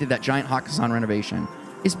once they did that giant Hakkasan renovation,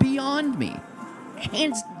 is beyond me.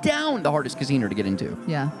 Hands down the hardest casino to get into.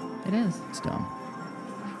 Yeah, it is. It's dumb.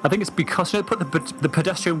 I think it's because they put the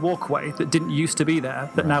pedestrian walkway that didn't used to be there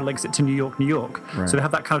that now links it to New York, New York. Right. So they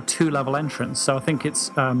have that kind of two-level entrance. So I think it's,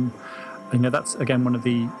 that's, again, one of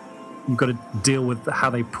the... You've got to deal with how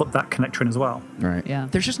they put that connector in as well. Right. Yeah.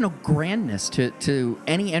 There's just no grandness to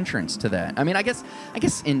any entrance to that. I mean, I guess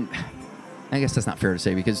that's not fair to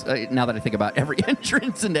say because now that I think about every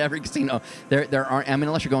entrance into every casino, there aren't. I mean,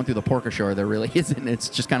 unless you're going through the pork ashore, there really isn't. It's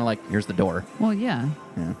just kind of like here's the door. Well, yeah.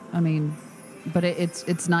 I mean, but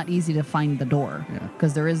it's not easy to find the door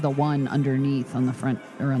because there is the one underneath on the front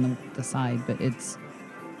or on the side, but it's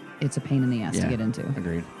a pain in the ass to get into.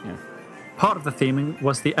 Agreed. Yeah. Part of the theming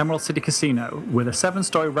was the Emerald City Casino with a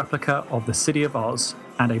 7-story replica of the City of Oz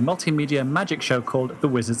and a multimedia magic show called The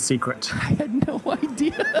Wizard's Secret. I had no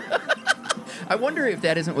idea. I wonder if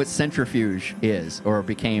that isn't what Centrifuge is or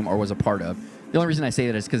became or was a part of. The only reason I say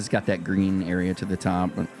that is because it's got that green area to the top.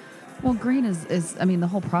 Well, green is I mean, the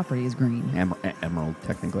whole property is green. Emerald,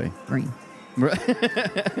 technically. Green.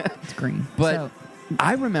 It's green. But So,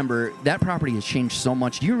 I remember that property has changed so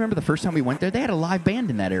much. Do you remember the first time we went there? They had a live band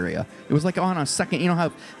in that area. It was like on a second. You know how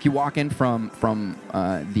if you walk in from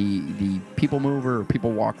the People Mover or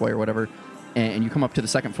People Walkway or whatever, and you come up to the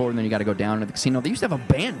second floor and then you got to go down to the casino. They used to have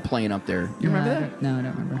a band playing up there. You remember that? No, I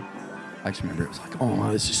don't remember. I just remember it was like,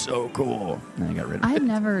 oh, this is so cool. And then I got rid of it. I've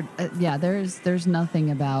never. There's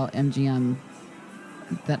nothing about MGM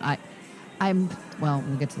that I'm. Well,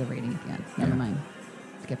 we'll get to the rating at the end. Never mind.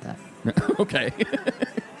 Skip that. Okay.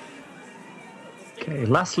 Okay.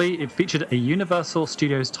 Lastly, it featured a Universal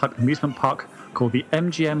Studios type amusement park called the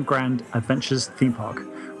MGM Grand Adventures Theme Park,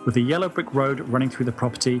 with a yellow brick road running through the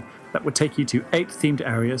property that would take you to 8 themed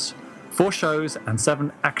areas, 4 shows, and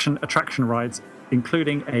 7 action attraction rides,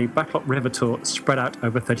 including a backlot river tour spread out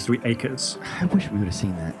over 33 acres. I wish we would have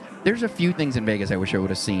seen that. There's a few things in Vegas I wish I would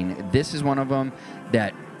have seen. This is one of them.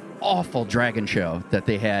 That awful dragon show that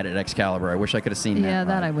they had at Excalibur. I wish I could have seen that. Yeah,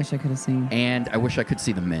 that ride. I wish I could have seen. And I wish I could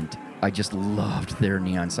see the Mint. I just loved their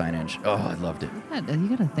neon signage. Oh, I loved it. You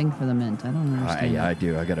got a thing for the Mint. I don't understand. Yeah, I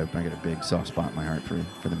do. I got a big soft spot in my heart for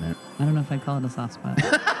the Mint. I don't know if I'd call it a soft spot.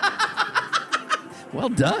 Well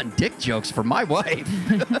done. Dick jokes for my wife.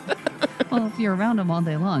 Well, if you're around them all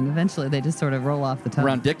day long, eventually they just sort of roll off the tongue.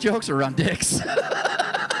 Around dick jokes or around dicks?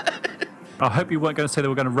 I hope you weren't going to say they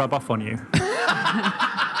were going to rub off on you.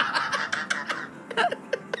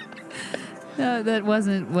 No, that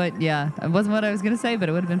wasn't what. Yeah, it wasn't what I was going to say, but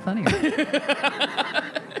it would have been funnier.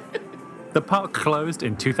 The park closed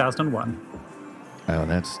in 2001. Oh,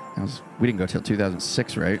 that was. We didn't go till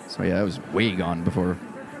 2006, right? So yeah, that was way gone before.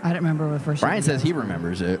 I don't remember what first. Brian says he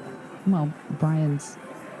remembers it. Well, Brian's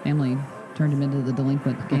family turned him into the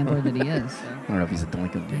delinquent gambler that he is. So. I don't know if he's a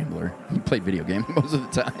delinquent gambler. He played video games most of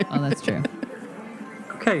the time. Oh, that's true.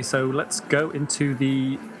 Okay, so let's go into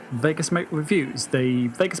the Vegas Mate reviews. The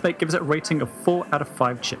Vegas Mate gives it a rating of 4 out of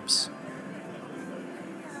 5 chips.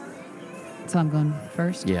 So I'm going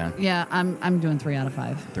first. Yeah. Yeah, I'm doing 3 out of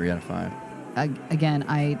 5. 3 out of 5.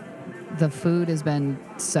 Again, the food has been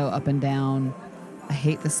so up and down. I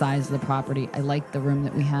hate the size of the property. I like the room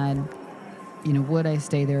that we had. You know, would I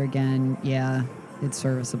stay there again? Yeah, it's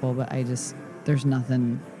serviceable, but there's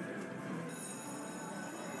nothing.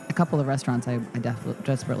 A couple of restaurants I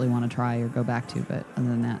desperately want to try or go back to, but other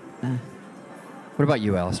than that, nah. What about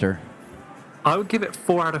you, Alistair? I would give it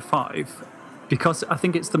 4 out of 5 because I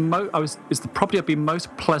think it's the property I've been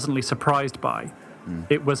most pleasantly surprised by.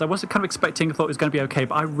 I wasn't kind of expecting. I thought it was going to be okay,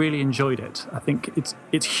 but I really enjoyed it. I think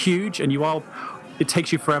it's huge, and it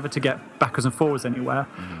takes you forever to get backwards and forwards anywhere.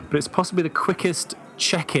 But it's possibly the quickest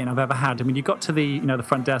check-in I've ever had. I mean, you got to the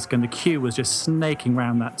front desk, and the queue was just snaking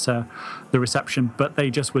around the reception, but they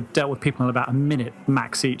just dealt with people in about a minute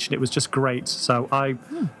max each, and it was just great. So I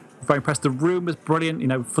was very impressed. The room was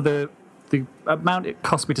brilliant. For the amount it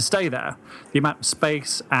cost me to stay there, the amount of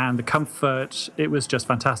space and the comfort, it was just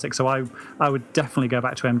fantastic. So I would definitely go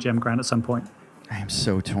back to MGM Grand at some point. I am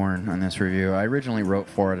so torn on this review. I originally wrote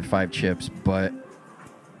 4 out of 5 chips, but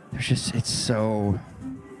it's so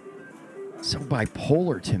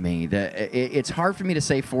bipolar to me that it's hard for me to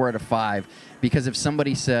say 4 out of 5, because if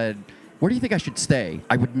somebody said, where do you think I should stay?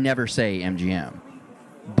 I would never say MGM,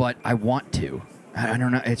 but I want to. I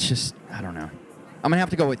don't know. It's just, I don't know. I'm going to have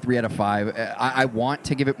to go with 3 out of 5. I want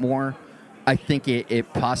to give it more. I think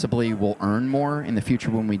it possibly will earn more in the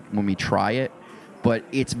future when we try it, but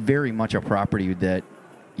it's very much a property that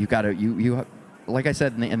you got to, like I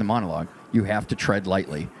said in the monologue, you have to tread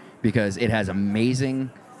lightly, because it has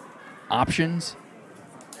amazing options,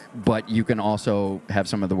 but you can also have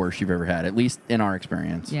some of the worst you've ever had, at least in our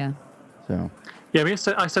experience. Yeah. So. Yeah,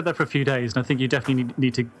 I said that for a few days, and I think you definitely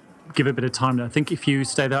need to give it a bit of time. I think if you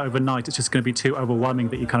stay there overnight, it's just going to be too overwhelming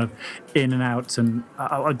that you're kind of in and out, and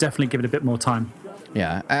I'll definitely give it a bit more time.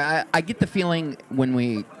 Yeah, I get the feeling when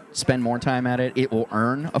we spend more time at it, it will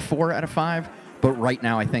earn a 4 out of 5, but right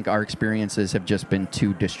now I think our experiences have just been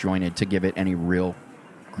too disjointed to give it any real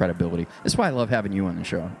credibility. That's why I love having you on the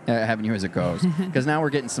show, having you as a co-host, because now we're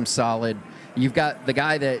getting some solid. You've got the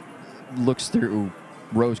guy that looks through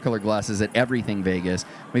rose-colored glasses at everything Vegas.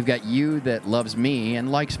 We've got you that loves me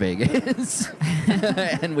and likes Vegas,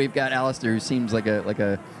 and we've got Alistair, who seems like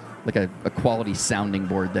a quality sounding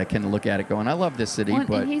board that can look at it going, I love this city. Well,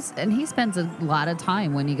 but and he spends a lot of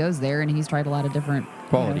time when he goes there, and he's tried a lot of different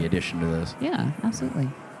quality addition to this. Yeah, absolutely.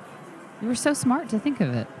 You were so smart to think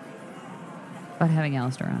of it. About having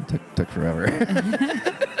Alistair on. Took forever.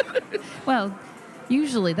 Well,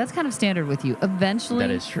 usually that's kind of standard with you. Eventually, that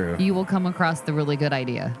is true. You will come across the really good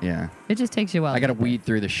idea. Yeah. It just takes you a while. I got to weed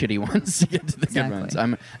through the shitty ones to get to the good ones.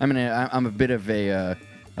 I'm a bit of a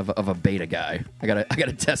beta guy. I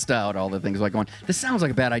gotta test out all the things like going, this sounds like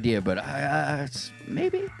a bad idea, but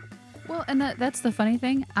maybe. Well, and that's the funny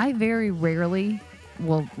thing. I very rarely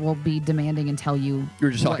will be demanding and tell you. You were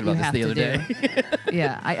just talking about this the other day.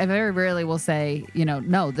 Yeah, I very rarely will say,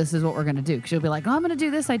 no, this is what we're going to do. Because you'll be like, oh, I'm going to do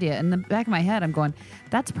this idea. In the back of my head, I'm going,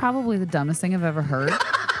 that's probably the dumbest thing I've ever heard.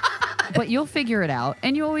 But you'll figure it out,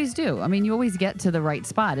 and you always do. I mean, you always get to the right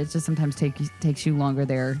spot. It just sometimes takes you longer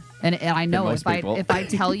there. And I know if I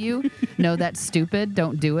tell you, no, that's stupid,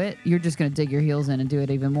 don't do it, you're just going to dig your heels in and do it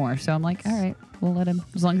even more. So I'm like, all right, we'll let him,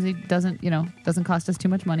 as long as he doesn't cost us too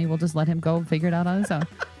much money, we'll just let him go and figure it out on his own.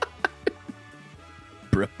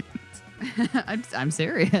 Brilliant. I'm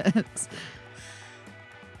serious.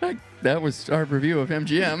 That was our review of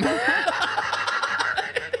MGM.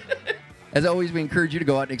 As always, we encourage you to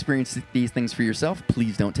go out and experience these things for yourself.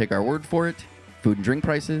 Please don't take our word for it. Food and drink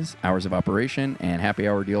prices, hours of operation, and happy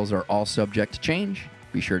hour deals are all subject to change.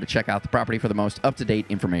 Be sure to check out the property for the most up-to-date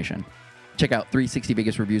information. Check out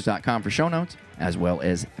 360vegasreviews.com for show notes, as well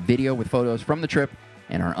as video with photos from the trip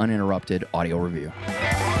and our uninterrupted audio review.